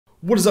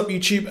What is up,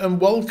 YouTube, and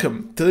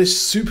welcome to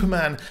this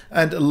Superman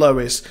and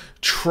Lois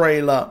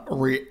trailer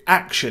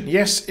reaction.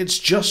 Yes, it's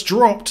just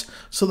dropped,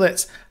 so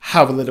let's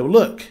have a little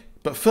look.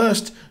 But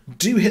first,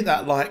 do hit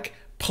that like,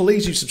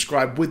 please do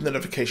subscribe with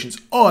notifications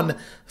on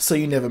so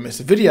you never miss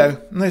a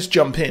video, and let's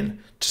jump in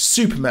to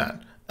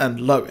Superman and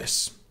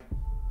Lois.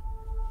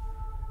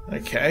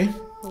 Okay,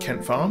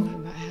 Kent Farm.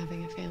 About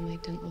having a family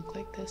didn't look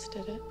like this,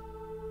 did it?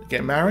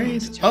 Get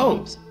married?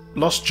 Oh,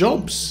 lost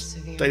jobs.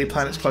 Daily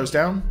Planet's closed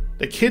down.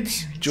 The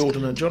kids,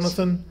 Jordan and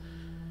Jonathan.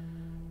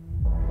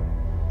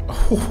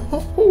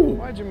 Oh,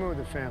 Why'd you move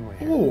the family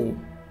here? oh,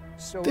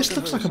 this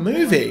looks like a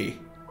movie.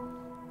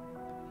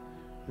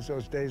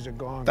 Those days are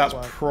gone. That's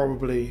Clark.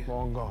 Probably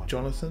Long gone.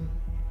 Jonathan.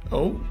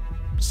 Oh,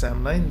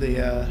 Sam Lane,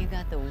 the You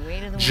got the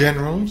weight of the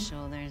general. world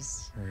on your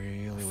shoulders.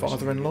 Really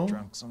Father-in-law.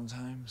 drunk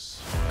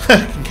sometimes.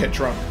 Can get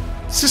drunk.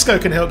 Cisco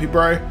can help you,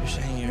 bro. You're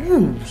saying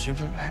Ooh. you're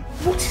Superman?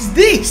 What is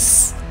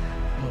this?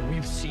 Well,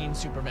 we've seen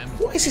Superman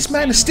before. What is this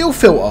man a still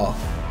filter?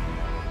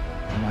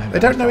 They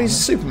don't know he's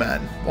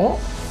Superman. What?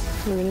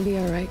 We're gonna be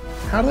alright.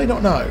 How do they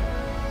not know?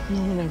 No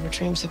one ever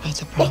dreams about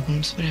the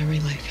problems that every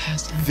life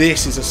has them.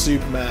 This is a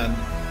Superman.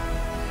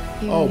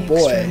 Even Oh, the boy.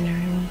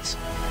 extraordinary ones.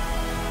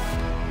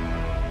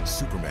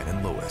 Superman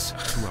and Lois,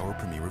 2-hour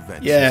premiere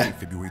event. Yeah. Tuesday,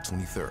 February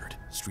 23rd.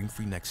 Stream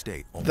free next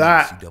day on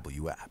That- the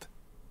CW app.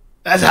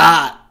 That's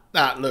hot.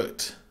 That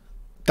looked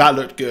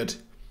good.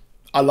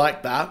 I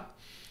like that.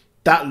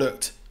 That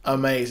looked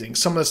amazing.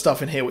 Some of the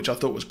stuff in here which I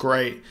thought was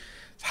great.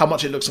 How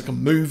much it looks like a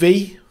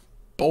movie.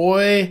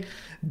 Boy,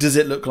 does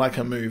it look like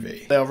a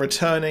movie. They are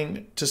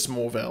returning to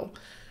Smallville.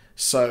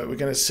 So we're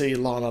going to see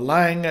Lana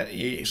Lang.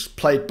 She's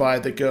played by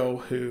the girl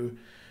who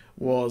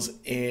was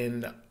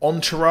in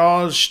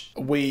Entourage.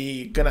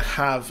 We're going to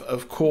have,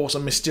 of course, a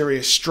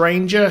mysterious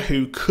stranger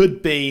who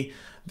could be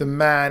the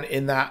man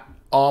in that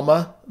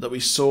armor that we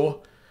saw,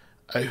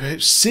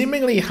 who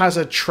seemingly has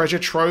a treasure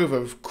trove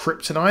of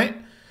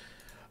kryptonite.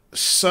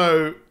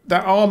 So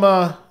that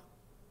armor,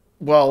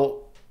 well,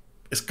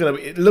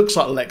 it looks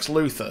like Lex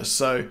Luthor.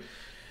 So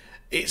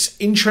it's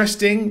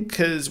interesting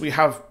because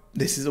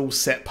this is all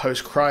set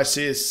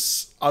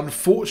post-Crisis.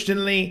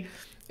 Unfortunately,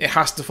 it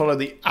has to follow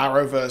the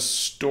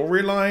Arrowverse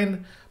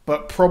storyline,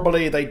 but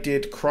probably they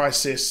did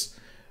Crisis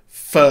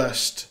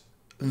first,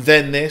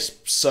 then this,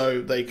 so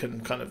they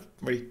can kind of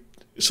really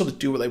sort of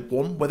do what they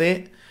want with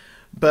it.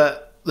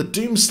 But the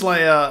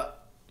Doomslayer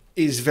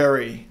is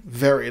very,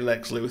 very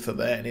Lex Luthor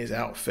there in his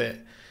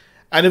outfit.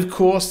 And of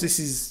course, this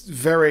is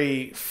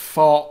very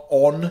far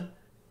on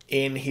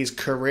in his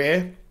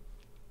career.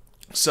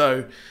 So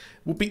it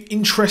will be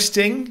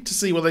interesting to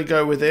see where they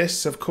go with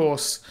this. Of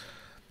course,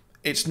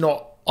 it's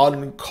not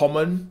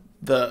uncommon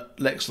that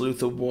Lex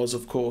Luthor was,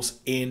 of course,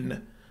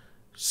 in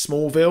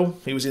Smallville.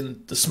 He was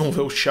in the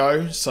Smallville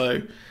show,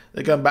 so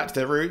they're going back to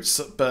their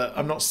roots. But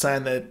I'm not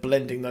saying they're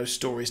blending those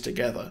stories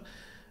together.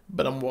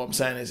 But what I'm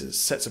saying is it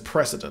sets a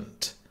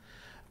precedent.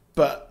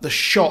 But the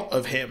shot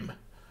of him,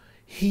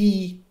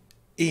 he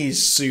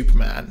is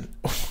Superman.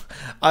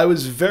 I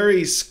was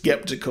very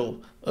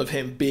skeptical of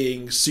him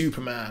being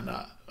Superman.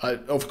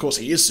 Of course,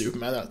 he is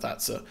Superman.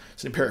 That's an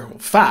empirical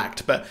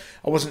fact. But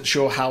I wasn't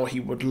sure how he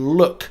would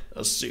look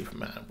as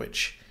Superman,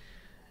 which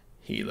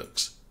he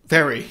looks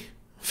very,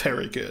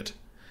 very good.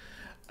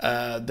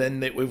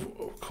 Then we've,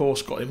 of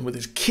course, got him with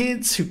his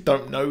kids who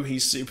don't know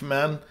he's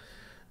Superman.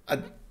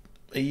 Are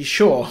you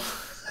sure?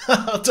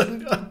 I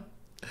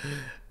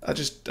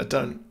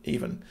don't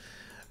even.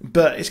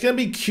 But it's going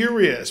to be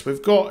curious.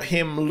 We've got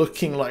him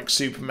looking like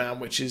Superman,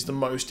 which is the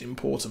most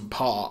important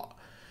part.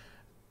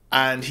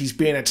 And he's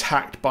being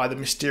attacked by the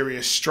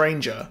mysterious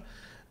stranger,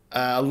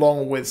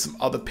 along with some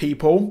other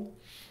people.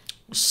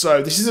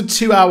 So this is a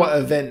 2-hour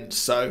event.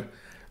 So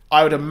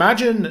I would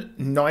imagine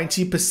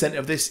 90%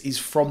 of this is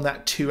from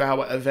that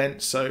 2-hour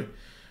event. So I'm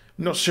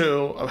not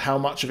sure of how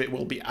much of it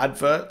will be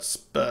adverts,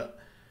 but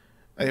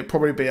it'll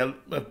probably be a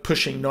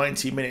pushing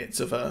 90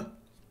 minutes of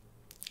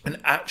an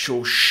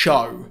actual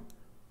show,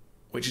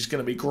 which is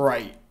going to be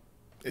great.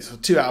 It's a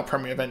 2-hour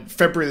premiere event.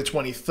 February the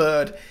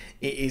 23rd,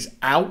 it is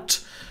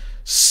out.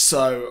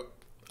 So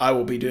I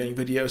will be doing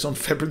videos on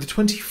February the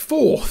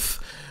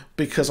 24th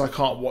because I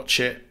can't watch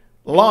it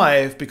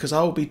live because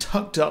I will be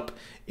tucked up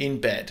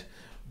in bed.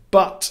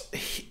 But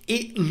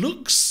it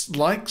looks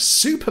like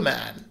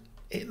Superman.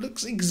 It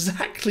looks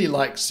exactly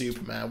like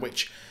Superman,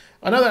 which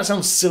I know that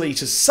sounds silly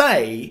to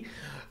say,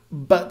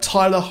 but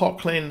Tyler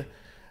Hoechlin,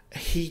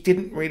 he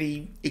didn't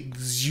really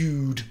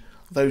exude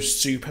those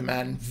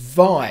Superman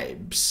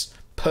vibes,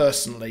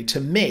 personally, to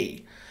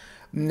me.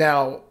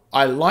 Now,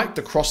 I liked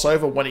the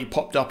crossover when he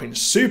popped up in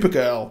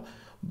Supergirl,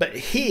 but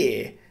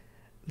here,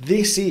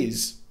 this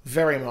is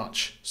very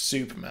much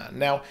Superman.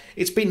 Now,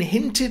 it's been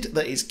hinted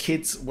that his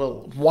kids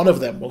one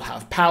of them will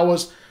have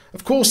powers.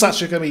 Of course,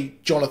 that's going to be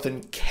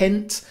Jonathan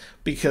Kent,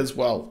 because,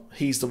 well,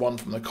 he's the one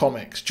from the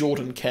comics.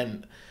 Jordan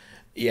Kent,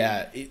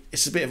 yeah,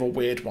 it's a bit of a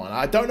weird one.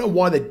 I don't know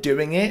why they're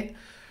doing it,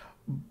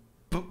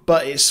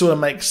 but it sort of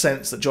makes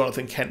sense that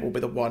Jonathan Kent will be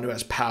the one who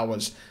has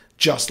powers,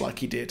 just like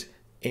he did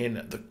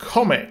in the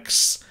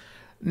comics.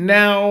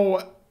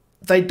 Now,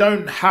 they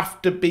don't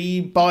have to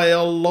be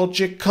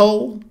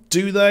biological,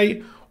 do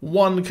they?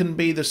 One can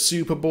be the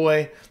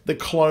Superboy, the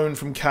clone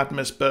from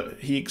Cadmus, but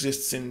he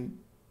exists in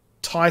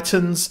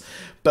Titans.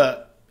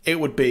 But it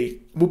would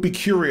be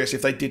curious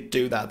if they did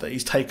do that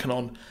he's taken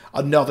on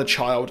another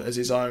child as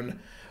his own,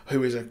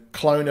 who is a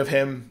clone of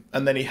him,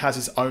 and then he has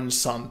his own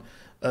son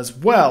as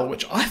well,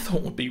 which I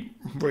thought would be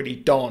really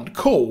darn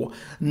cool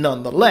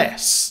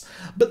nonetheless.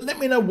 But let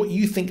me know what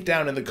you think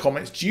down in the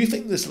comments. Do you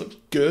think this looks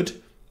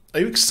good? Are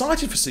you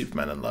excited for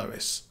Superman and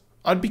Lois?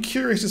 I'd be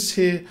curious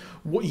to hear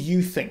what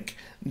you think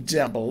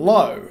down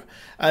below.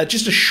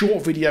 Just a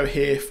short video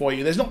here for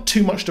you. There's not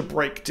too much to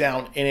break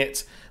down in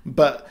it,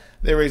 but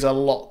there is a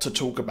lot to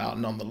talk about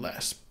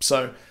nonetheless.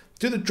 So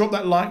drop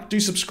that like, do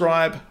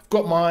subscribe. I've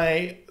got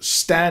my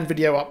stand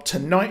video up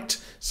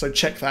tonight, so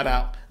check that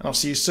out. And I'll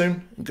see you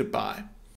soon, and goodbye.